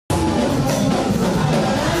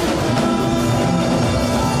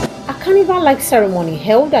carnival-like ceremony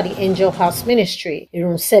held at the Angel House Ministry,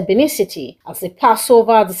 Erhunmwunse, Benin City, as the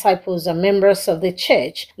Passover disciples and members of the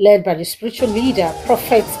church, led by the spiritual leader,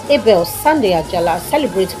 Prophet Abel Sunday Ajala,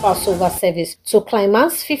 celebrate Passover service to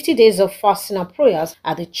climax 50 days of fasting and prayers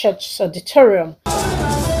at the church auditorium.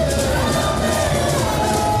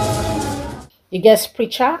 The guest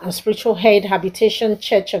preacher and spiritual head, Habitation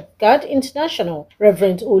Church of God International,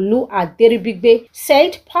 Reverend Olu Aderibigbe,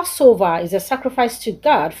 said Passover is a sacrifice to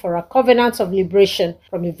God for a covenant of liberation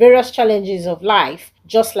from the various challenges of life,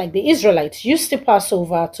 just like the Israelites used the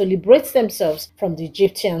Passover to liberate themselves from the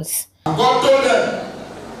Egyptians. God told them,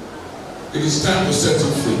 it is time to set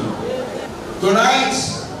you free. Tonight,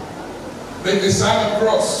 make a sign of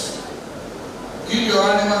cross. Kill your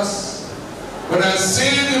animals. When I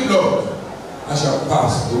see the blood, I shall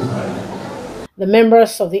pass over. The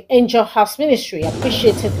members of the Angel House Ministry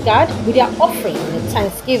appreciated God with their offering and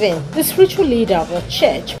thanksgiving. The spiritual leader of the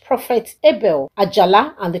church, Prophet Abel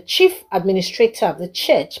Ajala, and the chief administrator of the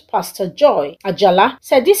church, Pastor Joy Ajala,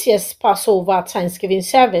 said this year's Passover Thanksgiving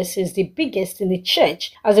service is the biggest in the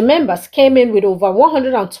church, as the members came in with over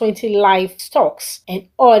 120 livestock and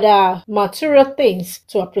other material things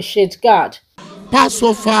to appreciate God.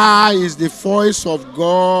 Passover is the voice of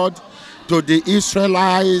God to the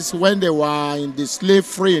Israelites when they were in the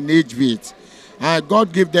slavery in Egypt.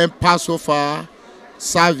 God gave them Passover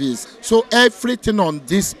service. So everything on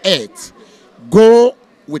this earth go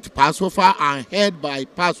with Passover and head by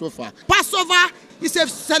Passover. Passover is a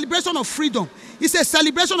celebration of freedom. It's a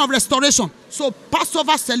celebration of restoration. So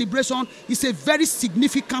Passover celebration is a very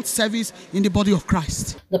significant service in the body of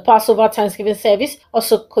Christ. The Passover Thanksgiving service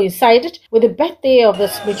also coincided with the birthday of the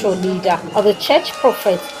spiritual leader of the church,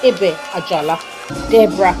 Prophet Abel Ajala.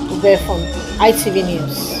 Deborah Ogbeifun, ITV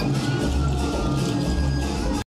News.